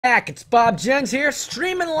Back, it's Bobjenz here,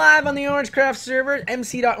 streaming live on the Orangecraft server,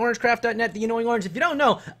 mc.orangecraft.net, the Annoying Orange. If you don't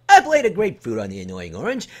know, I played a Grapefruit on the Annoying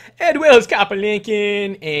Orange, as well as Copper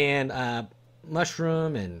Lincoln, and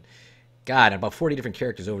Mushroom, and God, about 40 different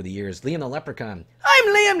characters over the years. Liam the Leprechaun. I'm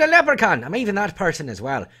Liam the Leprechaun! I'm even that person as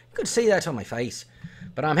well. You could see that on my face.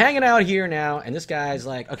 But I'm hanging out here now, and this guy's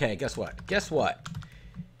like, okay, guess what? Guess what?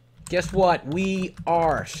 Guess what? We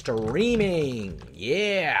are streaming.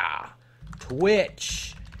 Yeah.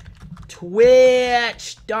 Twitch.tv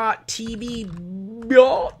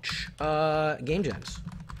Gamejenz.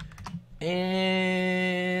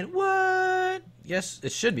 And what? Yes,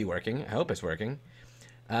 it should be working. I hope it's working.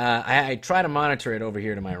 I try to monitor it over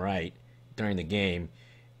here to my right during the game,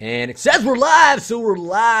 and it says we're live, so we're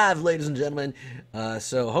live, ladies and gentlemen.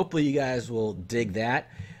 So hopefully you guys will dig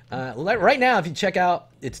that. Right now, if you check out,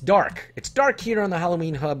 it's dark. It's dark here on the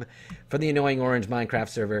Halloween hub for the Annoying Orange Minecraft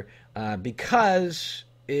server because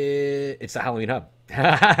it's the Halloween hub.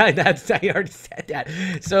 I already said that.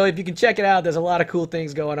 So if you can check it out, there's a lot of cool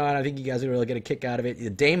things going on. I think you guys will really get a kick out of it. The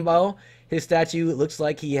Damebo, his statue, it looks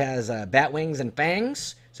like he has bat wings and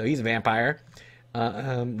fangs, so he's a vampire.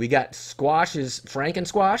 We got Squash's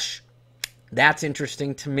Frankensquash. That's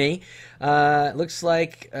interesting to me. Looks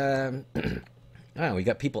like oh, we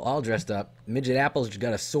got people all dressed up. Midget Apple's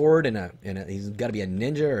got a sword and he's got to be a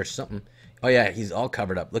ninja or something. Oh yeah, he's all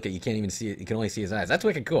covered up. Look at, you can't even see it. You can only see his eyes. That's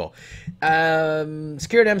wicked cool.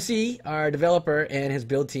 Secured MC, our developer, and his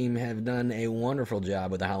build team have done a wonderful job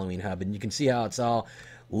with the Halloween hub, and you can see how it's all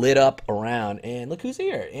lit up around. And look who's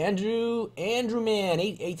here, Andrew Man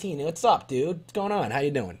 818. What's up, dude? What's going on? How you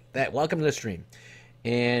doing? Welcome to the stream.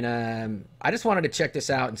 And I just wanted to check this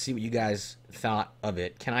out and see what you guys thought of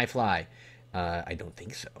it. Can I fly? I don't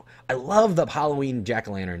think so. I love the Halloween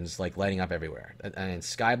jack-o'-lanterns like lighting up everywhere. And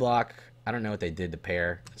Skyblock, I don't know what they did to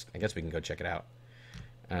Pear. I guess we can go check it out.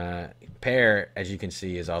 Pear, as you can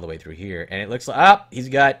see, is all the way through here, and it looks like he's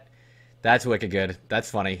got. That's wicked good.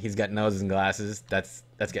 That's funny. He's got noses and glasses. That's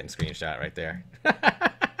getting screenshot right there.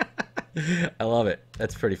 I love it.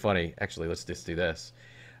 That's pretty funny. Actually, let's just do this.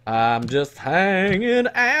 I'm just hanging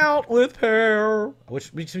out with her.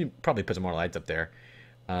 Which we should probably put some more lights up there.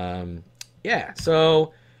 Yeah,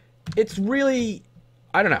 so it's really,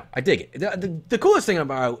 I don't know, I dig it. The coolest thing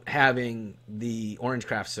about having the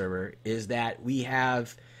Orangecraft server is that we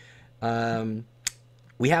have a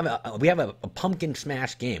pumpkin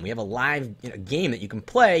smash game. We have a live game that you can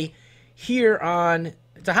play here on.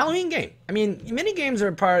 It's a Halloween game. I mean, mini games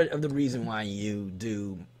are part of the reason why you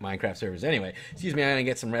do Minecraft servers anyway. Excuse me, I'm gonna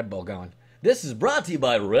get some Red Bull going. This is brought to you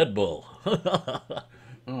by Red Bull.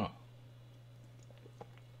 Oh.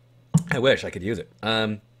 I wish I could use it.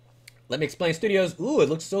 Let me explain studios. Ooh, it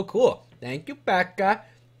looks so cool. Thank you, Becca.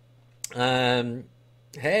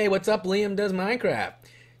 Hey, what's up? Liam does Minecraft.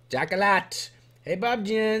 Jackalat. Hey,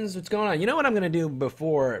 Bobjenz, what's going on? You know what I'm gonna do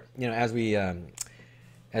before, as we have,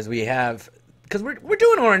 because we're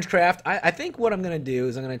doing Orangecraft. I think what I'm gonna do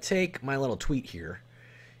is I'm gonna take my little tweet here,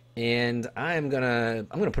 and I'm gonna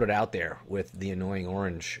put it out there with the Annoying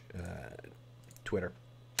Orange Twitter,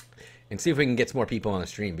 and see if we can get some more people on the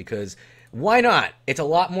stream, because why not? It's a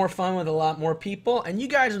lot more fun with a lot more people, and you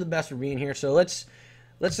guys are the best for being here, so let's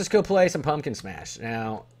just go play some Pumpkin Smash.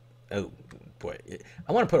 Now, oh boy,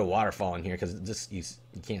 I want to put a waterfall in here because you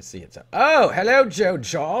can't see it. So, oh, hello,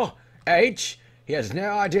 Jojo H. He has no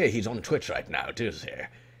idea he's on Twitch right now, does he?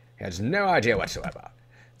 He has no idea whatsoever.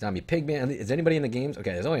 Zombie Pigman. Is anybody in the games?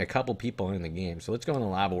 Okay, there's only a couple people in the game, so let's go in the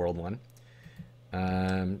Lava World one.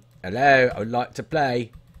 Hello, I would like to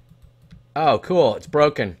play. Oh, cool. It's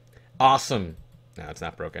broken. Awesome. No, it's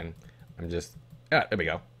not broken. I'm just... there we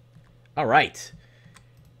go. All right.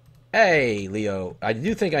 Hey, Leo. I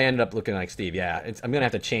do think I ended up looking like Steve. Yeah, I'm going to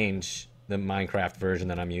have to change the Minecraft version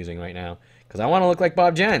that I'm using right now, because I want to look like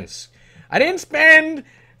Bobjenz. I didn't spend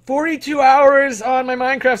 42 hours on my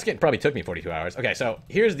Minecraft skin. Probably took me 42 hours. Okay, so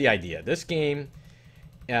here's the idea. This game,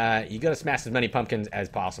 you got to smash as many pumpkins as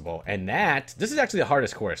possible. And this is actually the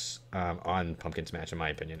hardest course on Pumpkin Smash, in my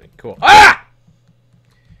opinion. Cool. Ah!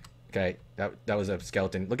 Okay, that was a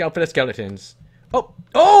skeleton. Look out for the skeletons. Oh,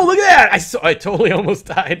 look at that! I totally almost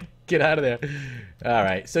died. Get out of there. All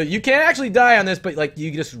right, so you can't actually die on this, but like you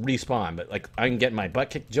just respawn. But like I can get my butt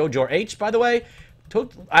kicked. Jojo H, by the way,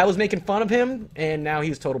 I was making fun of him, and now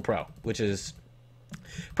he's total pro, which is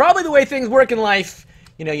probably the way things work in life.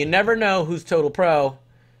 You never know who's total pro.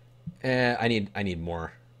 I need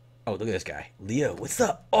more. Oh, look at this guy, Leo. What's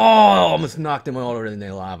up? Oh, almost knocked him all over in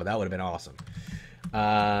the lava. That would have been awesome.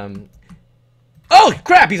 Oh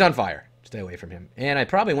crap! He's on fire. Stay away from him. And I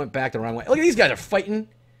probably went back the wrong way. Look at these guys are fighting.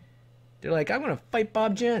 They're like, I'm going to fight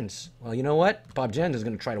Bobjenz. Well, you know what? Bobjenz is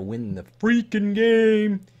going to try to win the freaking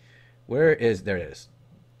game. Where is... There it is.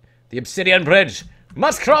 The Obsidian Bridge.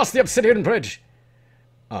 Must cross the Obsidian Bridge.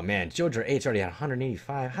 Oh, man. Jojo H already had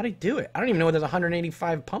 185. How did he do it? I don't even know if there's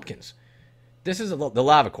 185 pumpkins. This is the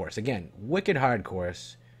lava course. Again, wicked hard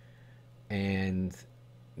course. And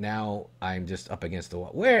now I'm just up against the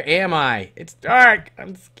wall. Where am I? It's dark.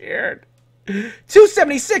 I'm scared.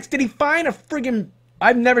 276. Did he find a friggin'...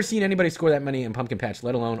 I've never seen anybody score that many in Pumpkin Patch,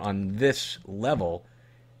 let alone on this level.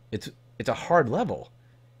 It's a hard level.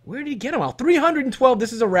 Where did he get them all? 312.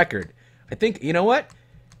 This is a record. I think, you know what?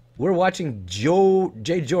 We're watching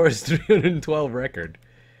J. Jor's 312 record.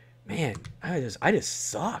 Man, I just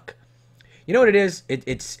suck. You know what it is?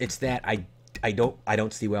 It's that I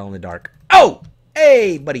don't see well in the dark. Oh!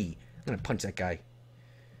 Hey, buddy. I'm gonna punch that guy.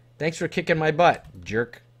 Thanks for kicking my butt,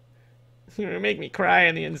 jerk. You're gonna make me cry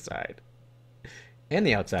on the inside. And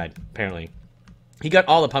the outside, apparently. He got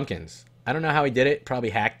all the pumpkins. I don't know how he did it. Probably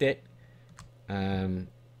hacked it.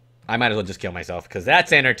 I might as well just kill myself, because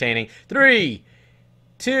that's entertaining. 3,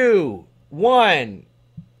 2, 1.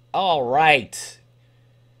 All right.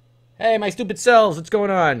 Hey, my stupid cells, what's going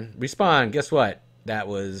on? Respawn, guess what? That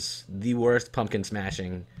was the worst pumpkin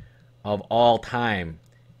smashing of all time.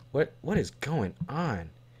 What is going on?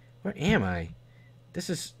 Where am I?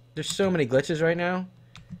 There's so many glitches right now.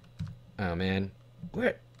 Oh, man.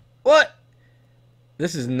 Where? What?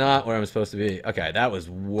 This is not where I'm supposed to be. Okay, that was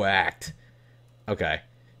whacked. Okay.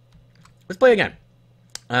 Let's play again.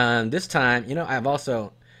 This time, you know, I've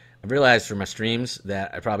realized for my streams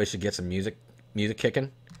that I probably should get some music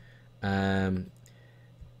kicking.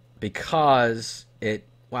 Because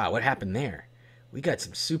wow, what happened there? We got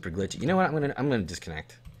some super glitchy. You know what? I'm gonna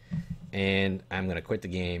disconnect. And I'm gonna quit the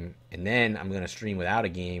game. And then I'm gonna stream without a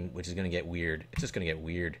game, which is gonna get weird. It's just gonna get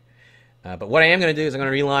weird. But what I am going to do is I'm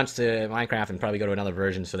going to relaunch to Minecraft and probably go to another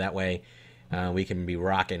version so that way we can be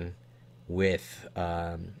rocking with,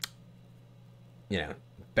 you know,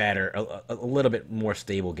 better, a little bit more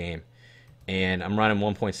stable game. And I'm running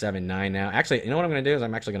 1.79 now. Actually, you know what I'm going to do is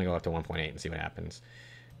I'm actually going to go up to 1.8 and see what happens.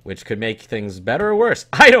 Which could make things better or worse.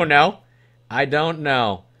 I don't know. I don't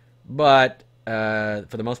know. But for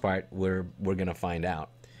the most part, we're going to find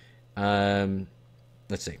out.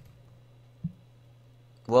 Let's see.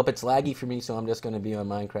 Well, it's laggy for me, so I'm just going to be on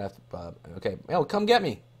Minecraft. Okay. Oh, come get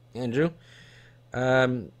me, Andrew.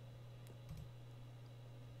 Let's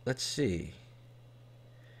see.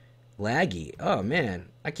 Laggy. Oh, man.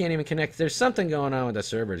 I can't even connect. There's something going on with the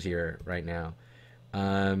servers here right now.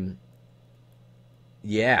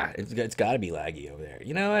 Yeah, it's got to be laggy over there.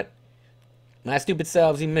 You know what? My stupid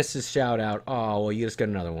selves, he missed his shout out. Oh, well, you just got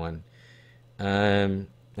another one.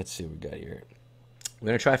 Let's see what we got here. We're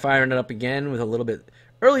going to try firing it up again with a little bit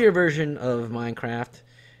earlier version of Minecraft,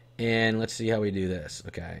 and let's see how we do this.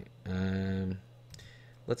 Okay,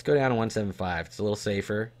 let's go down to 175. It's a little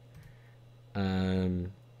safer.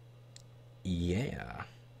 Yeah.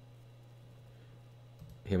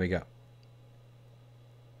 Here we go.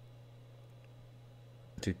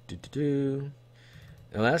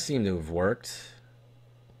 Well, that seemed to have worked.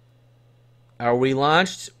 Are we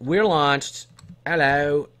launched? We're launched.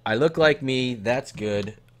 Hello. I look like me. That's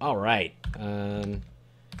good. All right.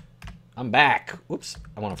 I'm back. Whoops.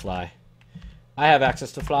 I want to fly. I have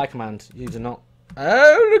access to fly command. You do not.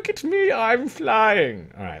 Oh, look at me. I'm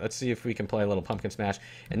flying. All right. Let's see if we can play a little pumpkin smash.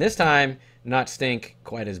 And this time, not stink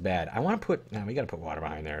quite as bad. I want to put... No, we got to put water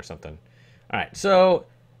behind there or something. All right. So,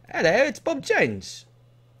 hello. It's Bobjenz.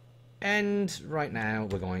 And right now,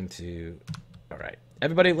 we're going to... All right.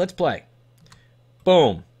 Everybody, let's play.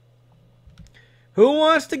 Boom. Who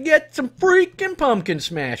wants to get some freaking pumpkin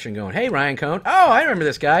smashing going? Hey, Ryan Cone. Oh, I remember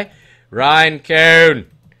this guy. Ryan Cone.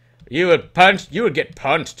 You would get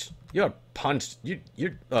punched. You're punched.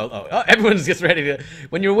 Everyone's just ready to...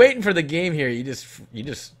 When you're waiting for the game here, you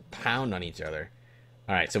just pound on each other.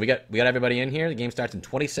 All right, so we got everybody in here. The game starts in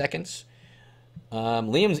 20 seconds.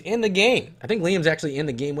 Liam's in the game. I think Liam's actually in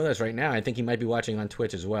the game with us right now. I think he might be watching on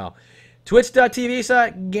Twitch as well.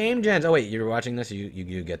 Twitch.tv/Gamejenz. Oh, wait, you're watching this?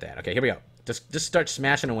 You get that. Okay, here we go. Just start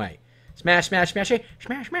smashing away. Smash, smash, smash it.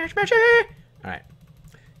 Smash, smash, smash it. All right.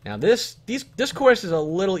 Now this course is a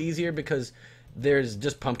little easier because there's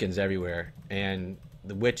just pumpkins everywhere, and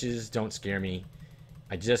the witches don't scare me.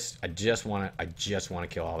 I just want to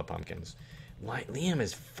kill all the pumpkins. Liam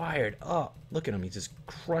is fired up. Look at him. He's just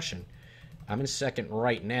crushing. I'm in second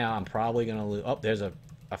right now. I'm probably gonna lose. Oh, there's a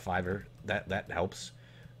fiver. That helps.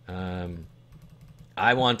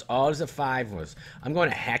 I want all the 5s. I'm going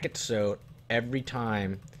to hack it so every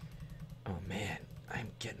time. Oh man, I'm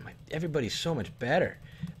getting everybody's so much better.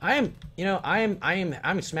 I'm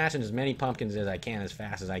smashing as many pumpkins as I can as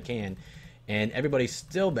fast as I can, and everybody's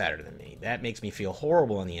still better than me. That makes me feel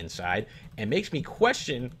horrible on the inside and makes me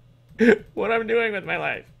question what I'm doing with my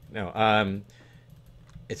life. No,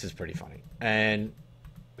 it's just pretty funny. And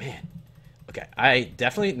man, okay, I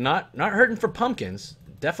definitely not hurting for pumpkins.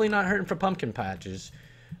 Definitely not hurting for pumpkin patches.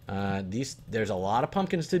 There's a lot of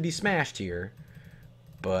pumpkins to be smashed here.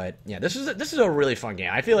 But yeah, this is a really fun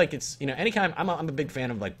game. I feel like it's, anytime I'm a big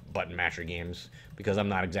fan of like button masher games because I'm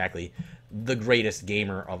not exactly the greatest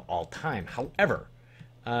gamer of all time. However,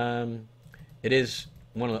 it is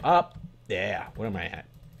one of the yeah. What am I at?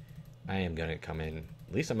 I am gonna come in.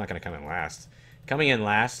 At least I'm not gonna come in last. Coming in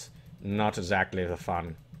last, not exactly the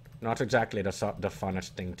fun. Not exactly the funnest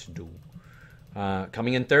thing to do.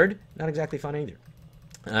 Coming in third, not exactly fun either.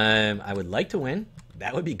 I would like to win.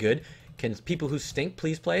 That would be good. Can people who stink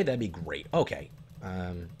please play? That'd be great. Okay.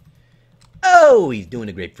 Oh, he's doing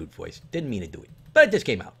a grapefruit voice. Didn't mean to do it, but it just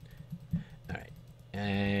came out. All right.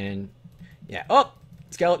 And yeah. Oh,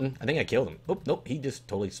 skeleton. I think I killed him. Oh, nope. He just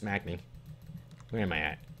totally smacked me. Where am I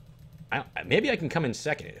at? Maybe I can come in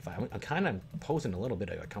second. I'm kind of posing a little bit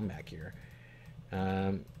of a comeback here.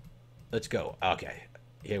 Let's go. Okay.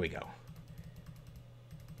 Here we go.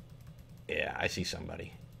 Yeah, I see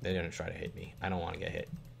somebody. They're going to try to hit me. I don't want to get hit.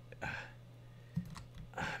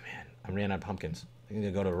 Oh, man. I ran out of pumpkins. I'm going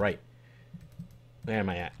to go to the right. Where am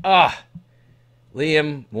I at? Ah!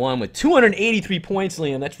 Liam won with 283 points,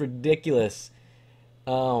 Liam. That's ridiculous.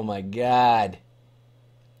 Oh, my God.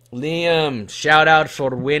 Liam, shout out for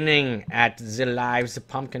winning at the Lives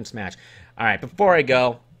Pumpkin Smash. All right, before I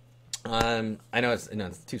go, I know it's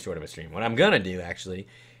too short of a stream. What I'm going to do, actually,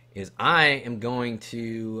 is I am going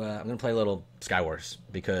to I'm going to play a little Skywars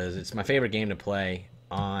because it's my favorite game to play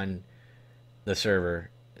on the server.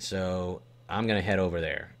 So I'm going to head over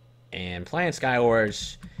there. And playing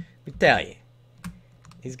Skywars, let me tell you,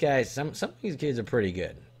 these guys, some of these kids are pretty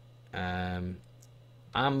good. I'm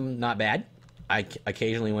not bad. I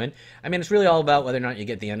occasionally win. I mean, it's really all about whether or not you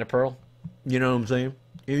get the Ender Pearl. You know what I'm saying?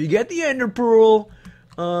 If you get the Ender Pearl,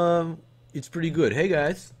 it's pretty good. Hey,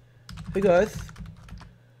 guys. Hey, guys.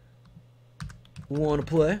 Want to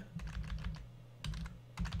play?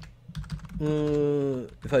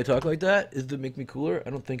 If I talk like that, does it make me cooler? I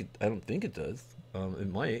don't think it does. It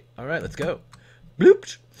might. All right, let's go.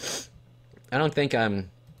 Bloop. I don't think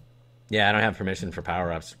yeah, I don't have permission for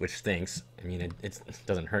power-ups, which stinks. I mean, it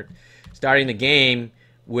doesn't hurt. Starting the game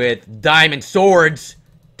with diamond swords,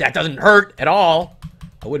 that doesn't hurt at all.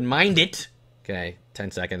 I wouldn't mind it. Okay,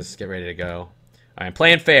 10 seconds. Get ready to go. All right, I'm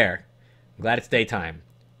playing fair. I'm glad it's daytime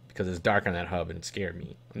because it's dark on that hub and it scared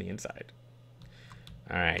me on the inside.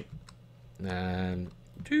 All right. At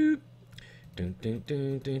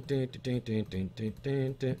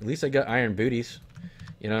least I got iron booties.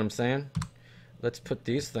 You know what I'm saying? Let's put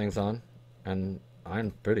these things on and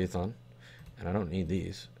iron booties on. And I don't need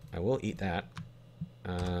these. I will eat that.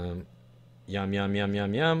 Yum, yum, yum,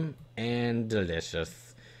 yum, yum. And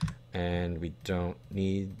delicious. And we don't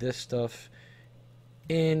need this stuff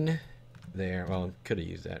in there. Well, could have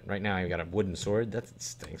used that. Right now I got a wooden sword. That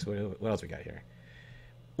stinks. What else we got here?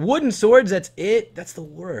 Wooden swords, that's it? That's the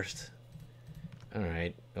worst.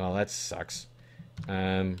 Alright. Well, that sucks.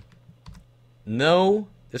 No,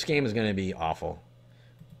 this game is going to be awful.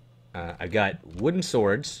 I've got wooden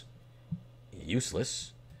swords.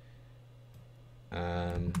 Useless.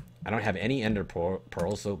 I don't have any ender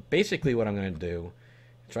pearls, so basically what I'm going to do,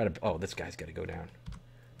 try to... Oh, this guy's got to go down.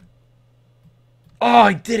 Oh,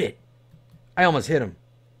 I did it! I almost hit him.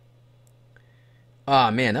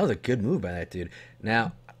 Oh, man, that was a good move by that dude.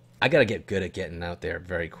 Now, I got to get good at getting out there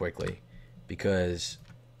very quickly because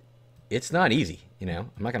it's not easy, you know?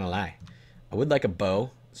 I'm not going to lie. I would like a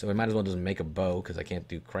bow, so I might as well just make a bow because I can't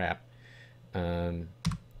do crap. Let's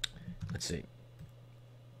see.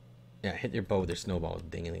 Yeah, hit your bow with your snowballs.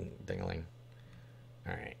 Dingling, dingling.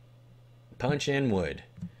 All right. Punch in wood.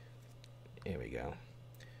 Here we go.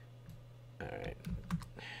 All right.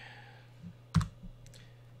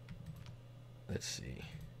 Let's see.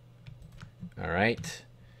 All right.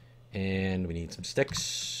 And we need some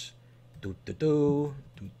sticks. Do do do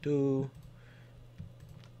do do.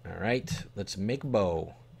 All right. Let's make a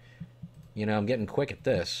bow. You know, I'm getting quick at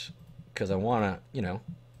this because I want to, you know,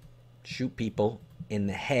 shoot people in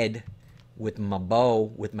the head with my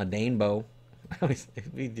bow, with my Dane bow.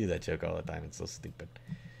 We do that joke all the time. It's so stupid.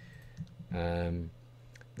 Don't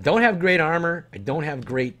have great armor. I don't have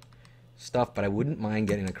great stuff, but I wouldn't mind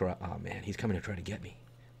getting across. Oh, man. He's coming to try to get me.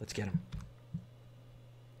 Let's get him.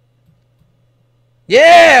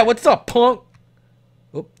 Yeah! What's up, punk?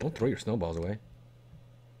 Oh, don't throw your snowballs away.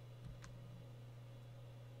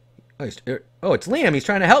 Oh, it's Liam. He's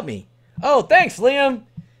trying to help me. Oh, thanks, Liam.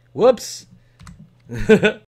 Whoops.